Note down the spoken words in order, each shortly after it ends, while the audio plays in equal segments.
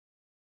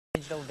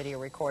digital video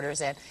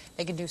recorders, and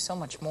they can do so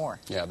much more.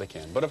 Yeah, they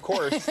can. But of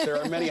course,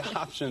 there are many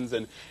options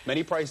and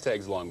many price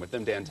tags along with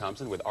them. Dan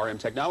Thompson with RM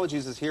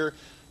Technologies is here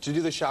to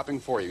do the shopping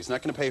for you. He's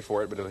not going to pay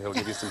for it, but he'll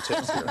give you some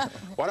tips here.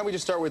 Why don't we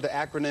just start with the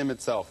acronym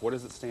itself? What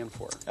does it stand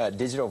for?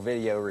 Digital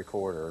video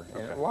recorder.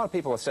 Okay. And a lot of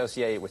people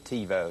associate it with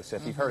TiVo, so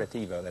if you've heard of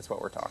TiVo, that's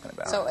what we're talking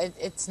about. So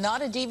it's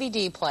not a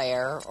DVD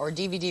player or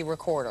DVD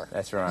recorder.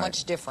 That's right.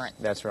 Much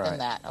different That's right. than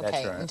that. Okay,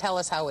 That's right. And tell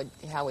us how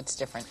it's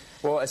different.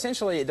 Well,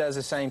 essentially it does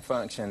the same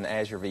function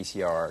as your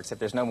VCR, except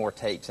there's no more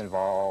tapes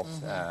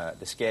involved.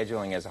 The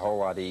scheduling is a whole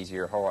lot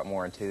easier, a whole lot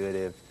more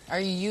intuitive. Are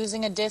you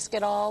using a disc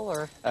at all,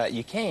 or?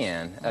 You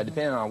can,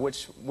 depending on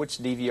which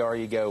DVR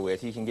you go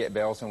with. You can get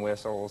bells and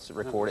whistles,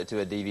 record it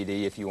to a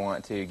DVD if you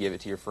want to, give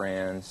it to your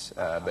friends,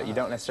 but you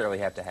don't necessarily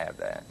have to have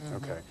that.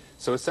 Okay.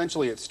 So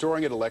essentially it's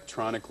storing it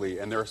electronically,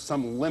 and there are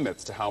some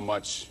limits to how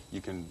much you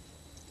can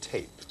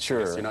tape.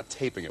 Sure. So you're not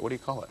taping it. What do you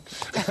call it?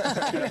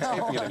 You're not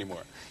taping it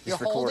anymore. You're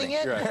Just holding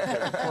it? Right.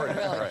 Yeah, recording it.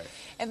 Really? Right.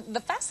 And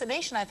the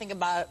fascination, I think,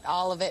 about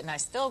all of it, and I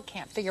still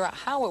can't figure out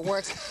how it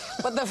works,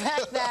 but the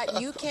fact that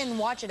you can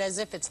watch it as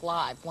if it's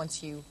live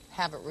once you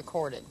have it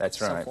recorded.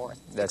 That's right. So forth.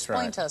 That's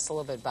Explain right. to us a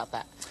little bit about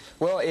that.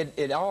 Well,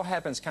 it all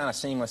happens kind of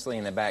seamlessly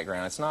in the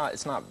background. It's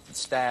not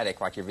static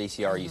like your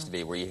VCR used to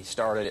be, where you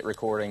started it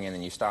recording and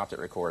then you stopped it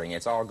recording.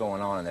 It's all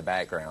going on in the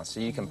background.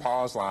 So you can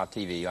pause live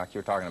TV, like you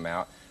were talking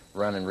about,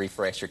 run and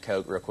refresh your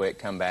Coke real quick,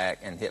 come back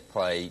and hit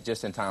play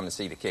just in time to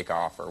see the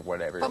kickoff or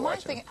whatever you're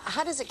watching. But my thing,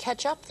 how does it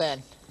catch up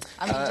then?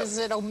 I mean, does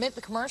it omit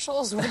the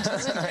commercials? What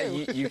does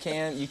it do? you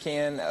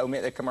can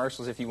omit the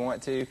commercials if you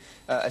want to.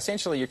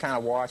 Essentially, you're kind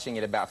of watching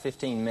it about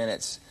 15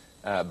 minutes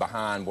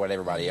behind what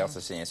everybody else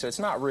is seeing. So it's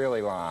not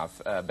really live,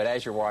 but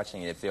as you're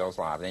watching it, it feels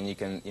live. Then you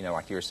can,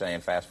 like you were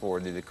saying, fast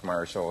forward through the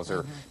commercials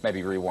or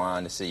maybe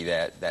rewind to see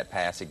that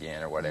pass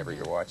again or whatever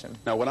you're watching.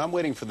 Now, what I'm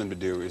waiting for them to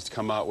do is to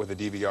come out with a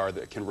DVR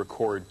that can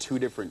record 2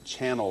 different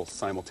channels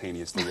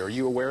simultaneously. Are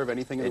you aware of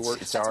anything in the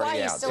works? It's That's why already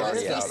he out. still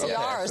It's has already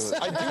out. VCRs.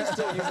 Okay, I do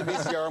still use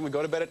a VCR, and we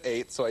go to bed at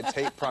 8, so I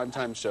tape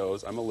primetime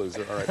shows. I'm a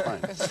loser. All right,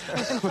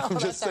 fine. I'm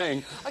just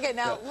saying. Okay,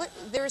 now,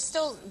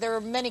 there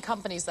are many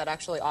companies that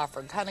actually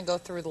offer. Kind of go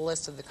through the list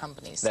of the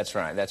companies. That's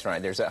right. That's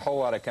right. There's a whole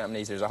lot of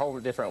companies. There's a whole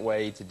different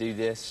way to do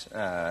this.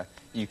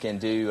 You can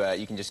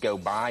just go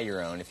buy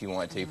your own if you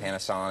want to.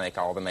 Panasonic,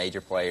 all the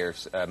major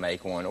players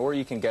make one, or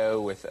you can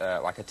go with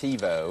like a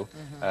TiVo.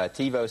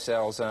 TiVo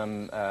sells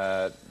them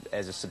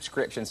as a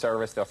subscription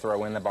service. They'll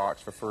throw in the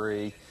box for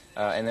free.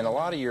 And then a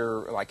lot of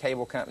your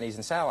cable companies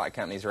and satellite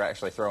companies are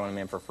actually throwing them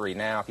in for free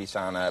now if you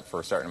sign up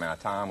for a certain amount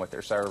of time with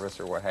their service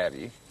or what have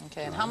you.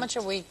 Okay, and how much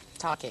are we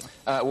talking?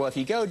 Well, if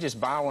you go just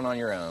buy one on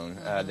your own,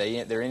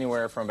 they're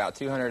anywhere from about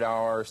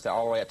 $200 to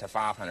all the way up to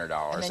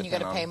 $500. And then you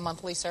got to pay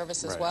monthly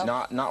service as well?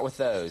 Not with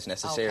those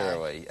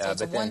necessarily. Okay. So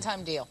it's a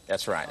one-time deal.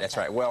 That's right. That's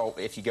right. Well,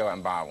 if you go out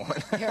and buy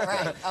one. You're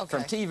right. Okay.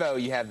 From TiVo,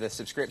 you have the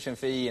subscription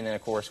fee, and then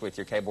of course with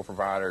your cable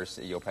providers,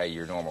 you'll pay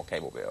your normal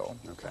cable bill.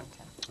 Okay.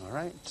 All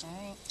right.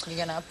 You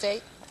going to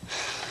update?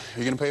 Are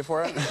you going to pay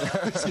for it?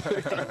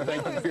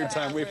 Thank you for your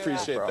time. We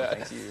appreciate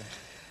that. Thank you.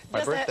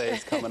 My birthday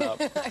is coming up.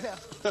 I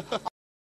know.